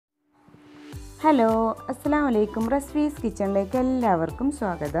Hello, അസ്സലാമു അലൈക്കും. Recipes കിച്ചണിലേക്ക് എല്ലാവർക്കും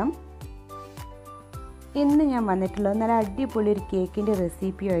സ്വാഗതം. ഇന്ന് ഞാൻ വന്നിട്ടുള്ളത് നല്ല അടിപൊളി ഒരു കേക്കിൻ്റെ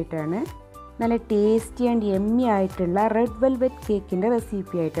റെസിപ്പിയായിട്ടാണ്. നല്ല ടേസ്റ്റി ആൻഡ് യമ്മി ആയിട്ടുള്ള റെഡ് വെൽവെറ്റ് കേക്കിൻ്റെ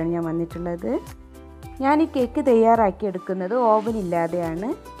റെസിപ്പി ആയിട്ടാണ് ഞാൻ വന്നിട്ടുള്ളത്. ഞാൻ ഈ കേക്ക് തയ്യാറാക്കി എടുക്കുന്നത് ഓവൻ ഇല്ലാതെയാണ്.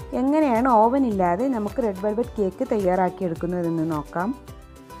 എങ്ങനെയാണ് ഓവൻ ഇല്ലാതെ നമുക്ക് റെഡ് വെൽവെറ്റ് കേക്ക് തയ്യാറാക്കി എടുക്കുന്നതെന്ന് നോക്കാം.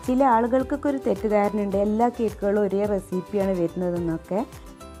 ചില ആളുകൾക്കൊക്കെ ഒരു തെറ്റിദ്ധാരണയുണ്ട്, എല്ലാ കേക്കുകളും ഒരേ റെസിപ്പിയാണ് വരുന്നതെന്നൊക്കെ.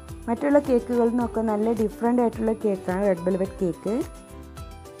 മറ്റുള്ള കേക്കുകളിൽ നിന്നൊക്കെ നല്ല ഡിഫറെൻ്റ് ആയിട്ടുള്ള കേക്കാണ് റെഡ് വെൽവെറ്റ് കേക്ക്.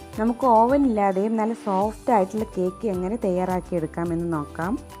 നമുക്ക് ഓവൻ ഇല്ലാതെയും നല്ല സോഫ്റ്റ് ആയിട്ടുള്ള കേക്ക് എങ്ങനെ തയ്യാറാക്കിയെടുക്കാമെന്ന്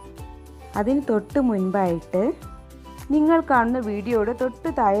നോക്കാം. അതിന് തൊട്ട് മുൻപായിട്ട് നിങ്ങൾ കാണുന്ന വീഡിയോയുടെ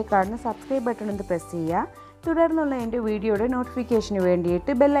തൊട്ട് താഴെ കാണുന്ന സബ്സ്ക്രൈബ് ബട്ടൺ ഒന്ന് പ്രസ് ചെയ്യുക. തുടർന്നുള്ള എൻ്റെ വീഡിയോയുടെ നോട്ടിഫിക്കേഷന്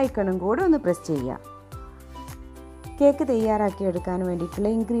വേണ്ടിയിട്ട് ബെല്ലൈക്കണും കൂടെ ഒന്ന് പ്രസ് ചെയ്യുക. കേക്ക് തയ്യാറാക്കിയെടുക്കാൻ വേണ്ടിയിട്ടുള്ള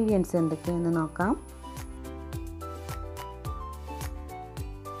ഇൻഗ്രീഡിയൻസ് എന്തൊക്കെയാണെന്ന് നോക്കാം.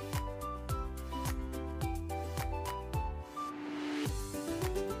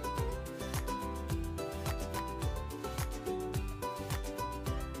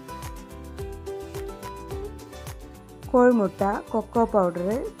 കോഴിമുട്ട, കൊക്കോ പൗഡർ,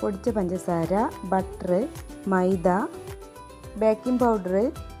 പൊടിച്ച പഞ്ചസാര, ബട്ടർ, മൈദ, baking powder,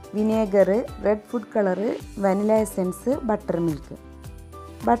 vinegar, red food colour, vanilla essence, butter milk.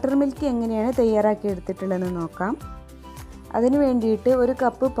 Butter milk എങ്ങനെയാണ് തയ്യാറാക്കി എടുത്തിട്ടുള്ളതെന്ന് നോക്കാം. അതിന് വേണ്ടിയിട്ട് 1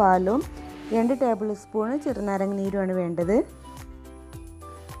 കപ്പ് പാലും 2 ടേബിൾ സ്പൂൺ ചെറുനാരങ്ങ നീരുമാണ് വേണ്ടത്.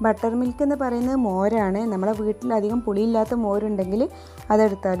 ബട്ടർ മിൽക്ക് എന്ന് പറയുന്നത് മോരാണ്. നമ്മളെ വീട്ടിലധികം പുളിയില്ലാത്ത മോരുണ്ടെങ്കിൽ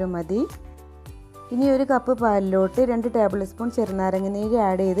അതെടുത്താലും മതി. ഇനി 1 കപ്പ് പാലിലോട്ട് 2 ടേബിൾ സ്പൂൺ ചെറുനാരങ്ങ നീര്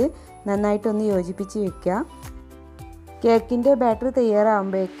ആഡ് ചെയ്ത് നന്നായിട്ടൊന്ന് യോജിപ്പിച്ച് വെക്കുക. കേക്കിൻ്റെ ബാറ്റർ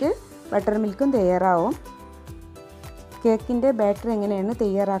തയ്യാറാകുമ്പോഴേക്ക് ബട്ടർ മിൽക്കും തയ്യാറാവും. കേക്കിൻ്റെ ബാറ്റർ എങ്ങനെയാണ്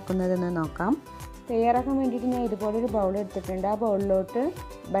തയ്യാറാക്കുന്നതെന്ന് നോക്കാം. തയ്യാറാക്കാൻ വേണ്ടിയിട്ട് ഞാൻ ഇതുപോലൊരു ബൗൾ എടുത്തിട്ടുണ്ട്. ആ ബൗളിലോട്ട്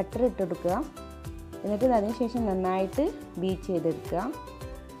ബട്ടർ ഇട്ടെടുക്കുക. എന്നിട്ട് അതിനുശേഷം നന്നായിട്ട് ബീറ്റ് ചെയ്തെടുക്കുക.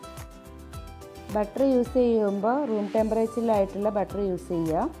 ബട്ടർ യൂസ് ചെയ്യുമ്പോൾ റൂം ടെമ്പറേച്ചറിലായിട്ടുള്ള ബട്ടർ യൂസ്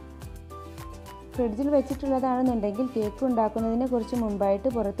ചെയ്യുക. ഫ്രിഡ്ജിൽ വെച്ചിട്ടുള്ളതാണെന്നുണ്ടെങ്കിൽ കേക്ക് ഉണ്ടാക്കുന്നതിന് കുറച്ച് മുമ്പായിട്ട്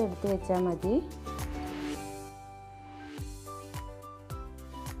പുറത്തെടുത്ത് വെച്ചാൽ മതി.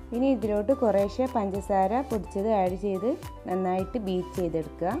 ഇനി ഇതിലോട്ട് കുറേശ്ശെ പഞ്ചസാര പൊടിച്ചത് ആഡ് ചെയ്ത് നന്നായിട്ട് ബീറ്റ്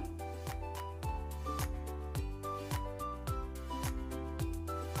ചെയ്തെടുക്കുക.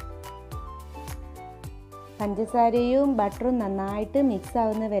 പഞ്ചസാരയും ബട്ടറും നന്നായിട്ട് മിക്സ്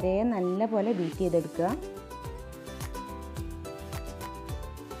ആവുന്ന വരെ നല്ലപോലെ ബീറ്റ് ചെയ്തെടുക്കുക.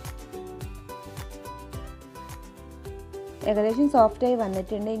 ഏകദേശം സോഫ്റ്റായി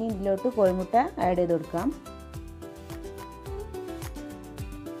വന്നിട്ടുണ്ട്. ഇനി ഇതിലോട്ട് കോഴിമുട്ട ആഡ് ചെയ്ത് കൊടുക്കാം.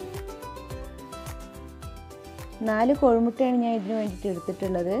 നാല് കോഴിമുട്ടയാണ് ഞാൻ ഇതിന് വേണ്ടിയിട്ട്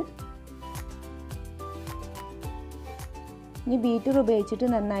എടുത്തിട്ടുള്ളത്. ഇനി ബീറ്റർ ഉപയോഗിച്ചിട്ട്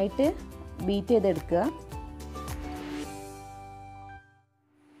നന്നായിട്ട് ബീറ്റ് ചെയ്തെടുക്കുക.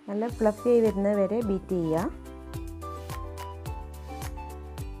 നല്ല ഫ്ലഫി ആയി വരുന്നത് വരെ ബീറ്റ് ചെയ്യുക.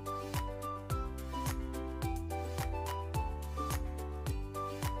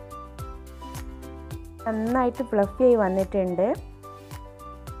 നന്നായിട്ട് ഫ്ലഫി ആയി വന്നിട്ടുണ്ട്.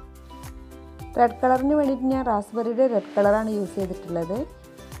 റെഡ് കളറിന് വേണ്ടിയിട്ട് ഞാൻ റാസ്ബെറിയുടെ റെഡ് കളറാണ് യൂസ് ചെയ്തിട്ടുള്ളത്.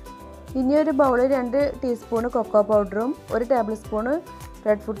 ഇനി ഒരു ബൗളിൽ 2 ടീസ്പൂൺ കൊക്കോ പൗഡറും 1 ടേബിൾ സ്പൂൺ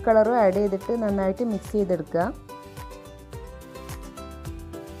റെഡ് ഫുഡ് കളറും ആഡ് ചെയ്തിട്ട് നന്നായിട്ട് മിക്സ് ചെയ്തെടുക്കുക.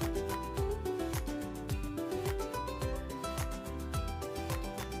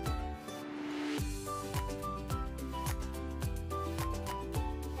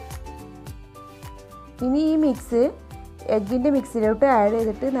 ഇനി ഈ മിക്സ് എഗ്ഗിൻ്റെ മിക്സിലോട്ട് ആഡ്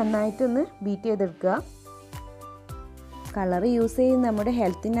ചെയ്തിട്ട് നന്നായിട്ടൊന്ന് ബീറ്റ് ചെയ്തെടുക്കുക. കളർ യൂസ് ചെയ്യുന്നത് നമ്മുടെ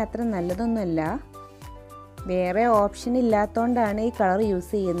ഹെൽത്തിന് അത്ര നല്ലതൊന്നുമല്ല. വേറെ ഓപ്ഷൻ ഇല്ലാത്തതുകൊണ്ടാണ് ഈ കളർ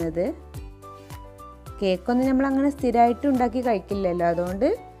യൂസ് ചെയ്യുന്നത്. കേക്കൊന്നും നമ്മൾ അങ്ങനെ സ്ഥിരമായിട്ട് ഉണ്ടാക്കി കഴിക്കില്ലല്ലോ, അതുകൊണ്ട്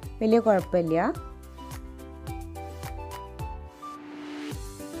വലിയ കുഴപ്പമില്ല.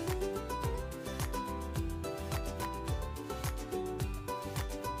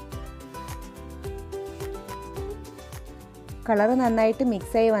 കളർ നന്നായിട്ട്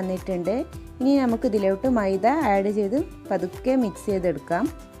മിക്സായി വന്നിട്ടുണ്ട്. ഇനി നമുക്ക് ഇതിലോട്ട് മൈദ ആഡ് ചെയ്ത് പതുക്കെ മിക്സ് ചെയ്തെടുക്കാം.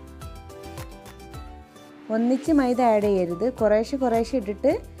 ഒന്നിച്ച് മൈദ ആഡ് ചെയ്യരുത്, കുറേശ്ശെ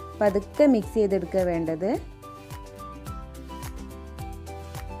ഇട്ടിട്ട് പതുക്കെ മിക്സ് ചെയ്തെടുക്കുക വേണ്ടത്.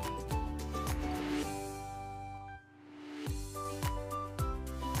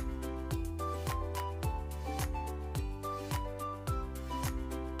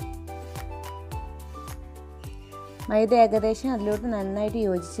 മൈദ ഏകദേശം അതിലോട്ട് നന്നായിട്ട്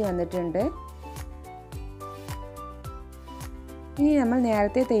യോജിച്ച് വന്നിട്ടുണ്ട്. ഇനി നമ്മൾ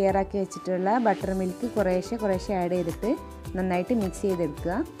നേരത്തെ തയ്യാറാക്കി വെച്ചിട്ടുള്ള ബട്ടർ മിൽക്ക് കുറേശ്ശെ ആഡ് ചെയ്തിട്ട് നന്നായിട്ട് മിക്സ്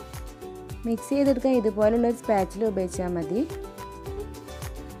ചെയ്തെടുക്കുക. മിക്സ് ചെയ്തെടുക്കാൻ ഇതുപോലുള്ളൊരു സ്പാച്ചില ഉപയോഗിച്ചാൽ മതി.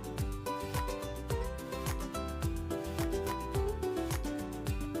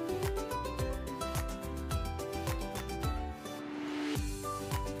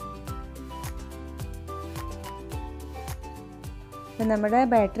 അപ്പോൾ നമ്മുടെ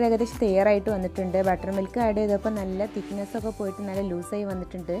ബാറ്റർ ഏകദേശം തയ്യാറായിട്ട് വന്നിട്ടുണ്ട്. ബട്ടർ മിൽക്ക് ആഡ് ചെയ്തപ്പോൾ നല്ല തിക്നെസ്സൊക്കെ പോയിട്ട് നല്ല ലൂസായി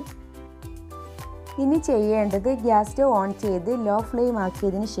വന്നിട്ടുണ്ട്. ഇനി ചെയ്യേണ്ടത് ഗ്യാസ് സ്റ്റവ് ഓൺ ചെയ്ത് ലോ ഫ്ലെയിം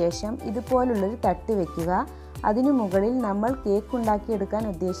ആക്കിയതിന് ശേഷം ഇതുപോലുള്ളൊരു തട്ട് വെക്കുക. അതിനു മുകളിൽ നമ്മൾ കേക്ക് ഉണ്ടാക്കിയെടുക്കാൻ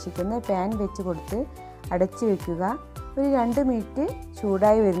ഉദ്ദേശിക്കുന്ന പാൻ വെച്ച് കൊടുത്ത് അടച്ചു വെക്കുക. ഒരു 2 മിനിറ്റ്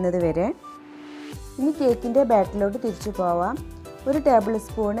ചൂടായി വരുന്നത് വരെ. ഇനി കേക്കിൻ്റെ ബാറ്ററിലോട്ട് തിരിച്ചു പോവാം. ഒരു ടേബിൾ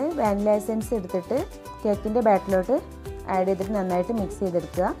സ്പൂണ് വാനില എസൻസ് എടുത്തിട്ട് കേക്കിൻ്റെ ബാറ്ററിലോട്ട് ആഡ് ചെയ്തിട്ട് നന്നായിട്ട് മിക്സ്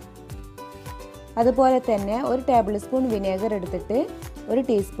ചെയ്തെടുക്കുക. അതുപോലെ തന്നെ ഒരു ടേബിൾ സ്പൂൺ വിനെഗർ എടുത്തിട്ട് 1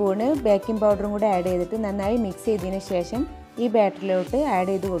 ടീസ്പൂണ് ബേക്കിംഗ് പൗഡറും കൂടെ ആഡ് ചെയ്തിട്ട് നന്നായി മിക്സ് ചെയ്തതിന് ശേഷം ഈ ബാറ്ററിലോട്ട് ആഡ്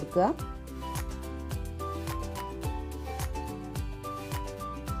ചെയ്ത് കൊടുക്കുക.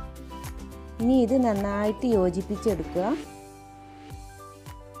 ഇനി ഇത് നന്നായിട്ട് യോജിപ്പിച്ചെടുക്കുക.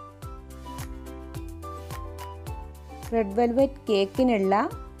 റെഡ് വെൽവെറ്റ് കേക്കിനുള്ള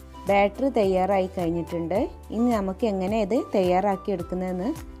ബാറ്റർ തയ്യാറായി കഴിഞ്ഞിട്ടുണ്ട്. ഇനി നമുക്ക് എങ്ങനെ ഇത് തയ്യാറാക്കി എടുക്കുന്നതെന്ന്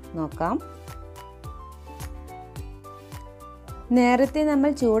നോക്കാം. നേരത്തെ നമ്മൾ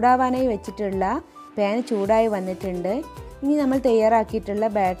ചൂടാവാനായി വെച്ചിട്ടുള്ള പാൻ ചൂടായി വന്നിട്ടുണ്ട്. ഇനി നമ്മൾ തയ്യാറാക്കിയിട്ടുള്ള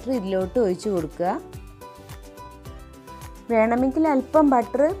ബാറ്റർ ഇതിലോട്ട് ഒഴിച്ചു കൊടുക്കുക. വേണമെങ്കിൽ അല്പം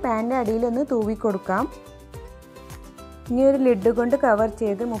ബട്ടർ പാനിൻ്റെ അടിയിലൊന്ന് തൂവി കൊടുക്കാം. ഇനി ഒരു ലിഡ് കൊണ്ട് കവർ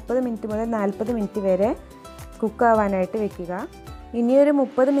ചെയ്ത് 30 മിനിറ്റ് മുതൽ 40 മിനിറ്റ് വരെ കുക്കാവാനായിട്ട് വെക്കുക. ഇനി ഒരു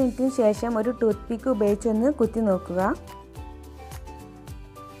 30 മിനിറ്റിന് ശേഷം ഒരു ടൂത്ത് പിക്ക് ഉപയോഗിച്ചൊന്ന് കുത്തി നോക്കുക.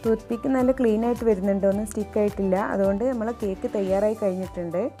 ടൂത്ത് പിക്ക് നല്ല ക്ലീൻ ആയിട്ട് വരുന്നുണ്ട്, ഒന്നും സ്റ്റിക്ക് ആയിട്ടില്ല. അതുകൊണ്ട് നമ്മൾ കേക്ക് തയ്യാറായി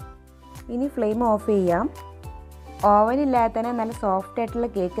കഴിഞ്ഞിട്ടുണ്ട്. ഇനി ഫ്ലെയിം ഓഫ് ചെയ്യാം. ഓവനില്ലാതെ തന്നെ നല്ല സോഫ്റ്റ് ആയിട്ടുള്ള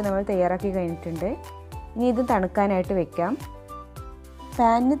കേക്ക് നമ്മൾ തയ്യാറാക്കി കഴിഞ്ഞിട്ടുണ്ട്. ഇനി ഇത് തണുക്കാനായിട്ട് വെക്കാം.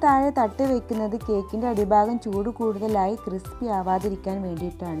 പാനിന് താഴെ തട്ട് വെക്കുന്നത് കേക്കിൻ്റെ അടിഭാഗം ചൂട് കൂടുതലായി ക്രിസ്പി ആവാതിരിക്കാൻ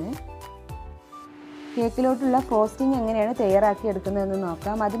വേണ്ടിയിട്ടാണ്. കേക്കിലോട്ടുള്ള ഫ്രോസ്റ്റിംഗ് എങ്ങനെയാണ് തയ്യാറാക്കി എടുക്കുന്നതെന്ന്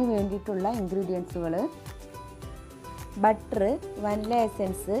നോക്കാം. അതിന് വേണ്ടിയിട്ടുള്ള ഇൻഗ്രീഡിയൻസുകൾ: butter, vanilla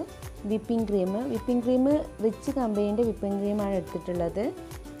essence, whipping cream rich കമ്പനീൻ്റെ whipping ക്രീമാണ് എടുത്തിട്ടുള്ളത്,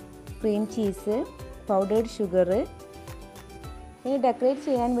 ക്രീം ചീസ്, പൗഡേർഡ് ഷുഗർ. ഇനി ഡെക്കറേറ്റ്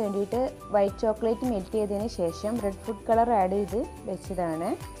ചെയ്യാൻ വേണ്ടിയിട്ട് വൈറ്റ് ചോക്ലേറ്റ് മെൽറ്റ് ചെയ്തതിന് ശേഷം റെഡ് ഫുഡ് കളർ ആഡ് ചെയ്ത് വെച്ചതാണ്.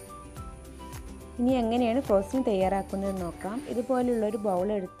 ഇനി എങ്ങനെയാണ് ഫ്രോസ്റ്റിംഗ് തയ്യാറാക്കുന്നതെന്ന് നോക്കാം. ഇതുപോലുള്ളൊരു ബൗൾ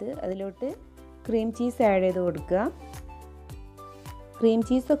എടുത്ത് അതിലോട്ട് ക്രീം ചീസ് ആഡ് ചെയ്ത് കൊടുക്കുക. ക്രീം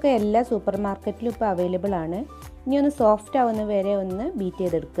ചീസൊക്കെ എല്ലാ സൂപ്പർ മാർക്കറ്റിലും ഇപ്പോൾ അവൈലബിൾ ആണ്. ഇനി ഒന്ന് സോഫ്റ്റ് ആവുന്ന വരെ ഒന്ന് ബീറ്റ്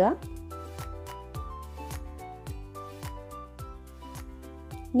ചെയ്തെടുക്കുക.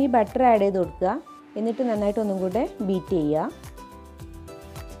 ഇനി ബട്ടർ ആഡ് ചെയ്ത് കൊടുക്കുക. എന്നിട്ട് നന്നായിട്ട് ഒന്നും കൂടെ ബീറ്റ് ചെയ്യുക.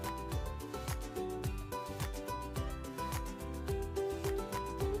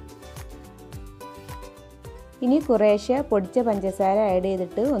 ഇനി കുറേശ്ശെ പൊടിച്ച പഞ്ചസാര ആഡ്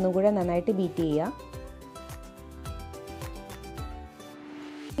ചെയ്തിട്ട് ഒന്നും കൂടെ നന്നായിട്ട് ബീറ്റ് ചെയ്യുക.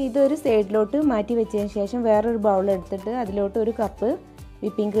 ഇതൊരു സൈഡിലോട്ട് മാറ്റി വെച്ചതിന് ശേഷം വേറൊരു ബൗൾ എടുത്തിട്ട് അതിലോട്ട് 1 കപ്പ്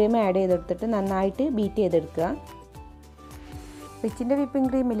വിപ്പിംഗ് ക്രീം ആഡ് ചെയ്തെടുത്തിട്ട് നന്നായിട്ട് ബീറ്റ് ചെയ്തെടുക്കുക. റിച്ചിൻ്റെ വിപ്പിംഗ്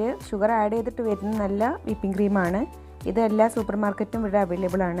ക്രീമിൽ ഷുഗർ ആഡ് ചെയ്തിട്ട് വരുന്ന നല്ല വിപ്പിംഗ് ക്രീമാണ്. ഇത് എല്ലാ സൂപ്പർ മാർക്കറ്റും ഇവിടെ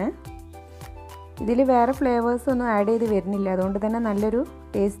അവൈലബിൾ ആണ്. ഇതിൽ വേറെ ഫ്ലേവേഴ്സ് ഒന്നും ആഡ് ചെയ്ത് വരുന്നില്ല. അതുകൊണ്ട് തന്നെ നല്ലൊരു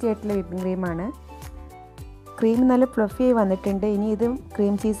ടേസ്റ്റി ആയിട്ടുള്ള വിപ്പിംഗ് ക്രീമാണ്. ക്രീം നല്ല ഫ്ലഫി ആയി വന്നിട്ടുണ്ട്. ഇനി ഇത്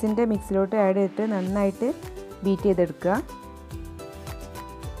ക്രീം ചീസിൻ്റെ മിക്സിലോട്ട് ആഡ് ചെയ്തിട്ട് നന്നായിട്ട് ബീറ്റ് ചെയ്തെടുക്കുക.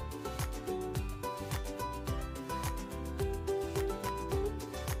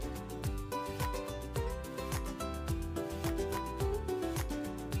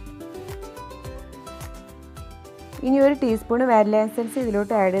 ഇനി 1 ടീസ്പൂൺ വാനില എസൻസ്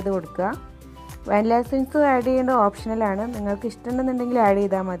ഇതിലോട്ട് ആഡ് ചെയ്ത് കൊടുക്കുക. വാനില എസൻസ് ആഡ് ചെയ്യേണ്ട ഓപ്ഷണലാണ്. നിങ്ങൾക്ക് ഇഷ്ടമുണ്ടെന്നുണ്ടെങ്കിൽ ആഡ്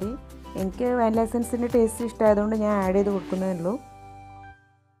ചെയ്താൽ മതി. എനിക്ക് വാനില എസൻസിൻ്റെ ടേസ്റ്റ് ഇഷ്ടമായതുകൊണ്ട് ഞാൻ ആഡ് ചെയ്ത് കൊടുക്കുന്നതേ ഉള്ളൂ.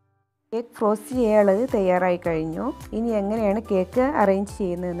 കേക്ക് ഫ്രോസ്റ്റ് ചെയ്യാനുള്ളത് തയ്യാറായി കഴിഞ്ഞു. ഇനി എങ്ങനെയാണ് കേക്ക് അറേഞ്ച്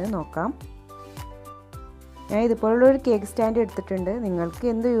ചെയ്യുന്നതെന്ന് നോക്കാം. ഞാൻ ഇതുപോലുള്ളൊരു കേക്ക് സ്റ്റാൻഡ് എടുത്തിട്ടുണ്ട്. നിങ്ങൾക്ക്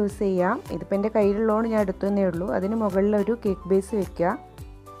എന്ത് യൂസ് ചെയ്യാം. ഇതിപ്പോൾ എൻ്റെ കയ്യിലുള്ളതുകൊണ്ട് ഞാൻ എടുത്തതേ ഉള്ളൂ. അതിന് മുകളിലൊരു കേക്ക് ബേസ് വെക്കുക.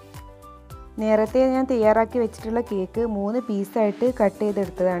 നേരത്തെ ഞാൻ തയ്യാറാക്കി വെച്ചിട്ടുള്ള കേക്ക് 3 പീസായിട്ട് കട്ട്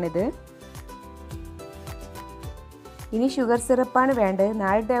ചെയ്തെടുത്തതാണിത്. ഇനി ഷുഗർ സിറപ്പാണ് വേണ്ടത്.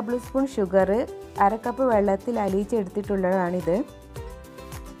 4 ടേബിൾ സ്പൂൺ ഷുഗർ 1/2 കപ്പ് വെള്ളത്തിൽ അലിയിച്ചെടുത്തിട്ടുള്ളതാണിത്.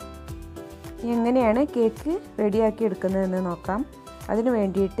 എങ്ങനെയാണ് കേക്ക് റെഡിയാക്കി എടുക്കുന്നതെന്ന് നോക്കാം. അതിന്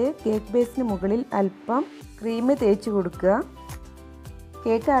വേണ്ടിയിട്ട് കേക്ക് ബേസിന് മുകളിൽ അല്പം ക്രീം തേച്ച് കൊടുക്കുക.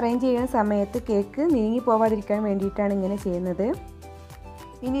 കേക്ക് അറേഞ്ച് ചെയ്യുന്ന സമയത്ത് കേക്ക് നീങ്ങി പോവാതിരിക്കാൻ വേണ്ടിയിട്ടാണ് ഇങ്ങനെ ചെയ്യുന്നത്.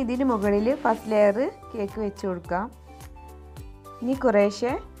 ഇനി ഇതിന് മുകളിൽ ഫസ്റ്റ് ലെയർ കേക്ക് വെച്ച് കൊടുക്കാം. ഇനി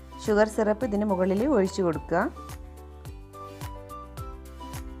കുറേശ്ശെ ഷുഗർ സിറപ്പ് ഇതിന് മുകളിൽ ഒഴിച്ചു കൊടുക്കുക.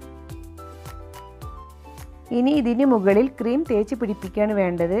 ഇനി ഇതിന് മുകളിൽ ക്രീം തേച്ച് പിടിപ്പിക്കുകയാണ്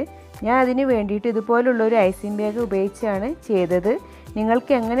വേണ്ടത്. ഞാൻ അതിന് വേണ്ടിയിട്ട് ഇതുപോലുള്ളൊരു ഐസിങ് ബാഗ് ഉപയോഗിച്ചാണ് ചെയ്തത്.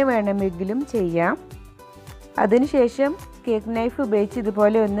 നിങ്ങൾക്ക് എങ്ങനെ വേണമെങ്കിലും ചെയ്യാം. അതിനുശേഷം കേക്ക് നൈഫ് ഉപയോഗിച്ച്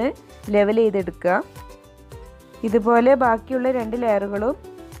ഇതുപോലെ ഒന്ന് ലെവൽ ചെയ്തെടുക്കുക. ഇതുപോലെ ബാക്കിയുള്ള 2 ലെയറുകളും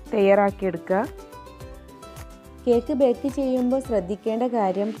തയ്യാറാക്കിയെടുക്കുക. കേക്ക് ബേക്ക് ചെയ്യുമ്പോൾ ശ്രദ്ധിക്കേണ്ട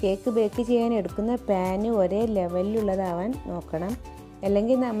കാര്യം, കേക്ക് ബേക്ക് ചെയ്യാൻ എടുക്കുന്ന പാന് ഒരേ ലെവലിലുള്ളതാവാൻ നോക്കണം.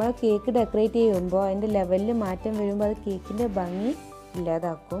 അല്ലെങ്കിൽ നമ്മൾ കേക്ക് ഡെക്കറേറ്റ് ചെയ്യുമ്പോൾ അതിൻ്റെ ലെവലിൽ മാറ്റം വരുമ്പോൾ അത് കേക്കിൻ്റെ ഭംഗി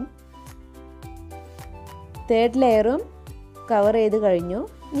ഇല്ലാതാക്കും. 3rd ലെയറും കവർ ചെയ്ത് കഴിഞ്ഞു.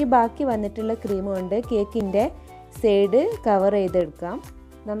 ഇനി ബാക്കി വന്നിട്ടുള്ള ക്രീം കൊണ്ട് കേക്കിൻ്റെ സൈഡ് കവർ ചെയ്തെടുക്കാം.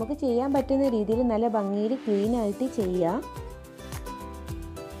 നമുക്ക് ചെയ്യാൻ പറ്റുന്ന രീതിയിൽ നല്ല ഭംഗിയിൽ ക്ലീനായിട്ട് ചെയ്യാം.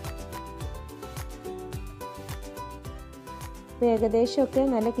 ഇപ്പോൾ ഏകദേശമൊക്കെ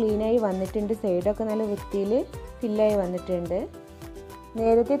നല്ല ക്ലീനായി വന്നിട്ടുണ്ട്. സൈഡൊക്കെ നല്ല വൃത്തിയിൽ ഫില്ലായി വന്നിട്ടുണ്ട്.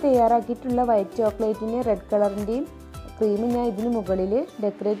 നേരത്തെ തയ്യാറാക്കിയിട്ടുള്ള വൈറ്റ് ചോക്ലേറ്റിൻ്റെ റെഡ് കളറിൻ്റെയും ക്രീം ഞാൻ ഇതിന് മുകളിൽ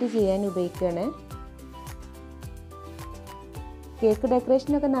ഡെക്കറേറ്റ് ചെയ്യാൻ ഉപയോഗിക്കുകയാണ്. കേക്ക്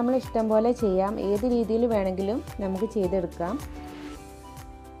ഡെക്കറേഷനൊക്കെ നമ്മൾ ഇഷ്ടം പോലെ ചെയ്യാം. ഏത് രീതിയിൽ വേണമെങ്കിലും നമുക്ക് ചെയ്തെടുക്കാം.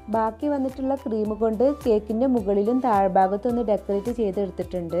 ബാക്കി വന്നിട്ടുള്ള ക്രീം കൊണ്ട് കേക്കിൻ്റെ മുകളിലും താഴ്ഭാഗത്തും ഒന്ന് ഡെക്കറേറ്റ്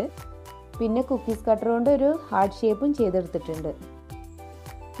ചെയ്തെടുത്തിട്ടുണ്ട്. പിന്നെ കുക്കീസ് കട്ടർ കൊണ്ട് ഒരു ഹാർട്ട് ഷേപ്പും ചെയ്തെടുത്തിട്ടുണ്ട്.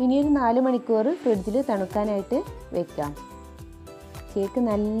 ഇനി ഒരു 4 മണിക്കൂർ ഫ്രിഡ്ജിൽ തണുക്കാനായിട്ട് വെക്കാം. കേക്ക്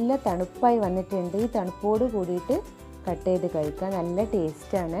നല്ല തണുപ്പായി വന്നിട്ടുണ്ട്. ഈ തണുപ്പോട് കൂടിയിട്ട് കട്ട് ചെയ്ത് കഴിക്കാൻ നല്ല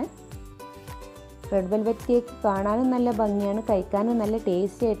ടേസ്റ്റാണ്. റെഡ് വെൽവെറ്റ് കേക്ക് കാണാനും നല്ല ഭംഗിയാണ്, കഴിക്കാനും നല്ല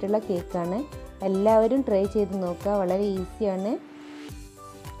ടേസ്റ്റി ആയിട്ടുള്ള കേക്കാണ്. എല്ലാവരും ട്രൈ ചെയ്ത് നോക്കുക. വളരെ ഈസിയാണ്.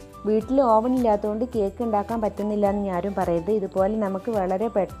 വീട്ടിൽ ഓവൻ ഇല്ലാത്തതുകൊണ്ട് കേക്ക് ഉണ്ടാക്കാൻ പറ്റുന്നില്ല എന്ന് ഞാനും പറയരുത്. ഇതുപോലെ നമുക്ക് വളരെ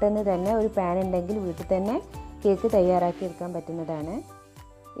പെട്ടെന്ന് തന്നെ ഒരു പാൻ ഉണ്ടെങ്കിൽ വീട്ടിൽ തന്നെ കേക്ക് തയ്യാറാക്കി എടുക്കാൻ പറ്റുന്നതാണ്.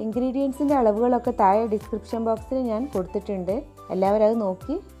 ഇൻഗ്രീഡിയൻസിൻ്റെ അളവുകളൊക്കെ താഴെ ഡിസ്ക്രിപ്ഷൻ ബോക്സിൽ ഞാൻ കൊടുത്തിട്ടുണ്ട്. എല്ലാവരും അത്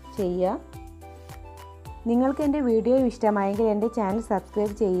നോക്കി ചെയ്യുക. നിങ്ങൾക്ക് എൻ്റെ വീഡിയോ ഇഷ്ടമായെങ്കിൽ എൻ്റെ ചാനൽ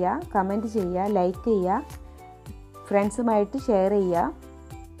സബ്സ്ക്രൈബ് ചെയ്യുക, കമൻറ്റ് ചെയ്യുക, ലൈക്ക് ചെയ്യുക, ഫ്രണ്ട്സുമായിട്ട് ഷെയർ ചെയ്യുക.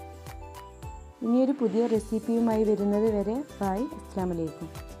 ഇനിയൊരു പുതിയ റെസിപ്പിയുമായി വരുന്നത് വരെ ബൈ. അസ്സലാമു അലൈക്കും.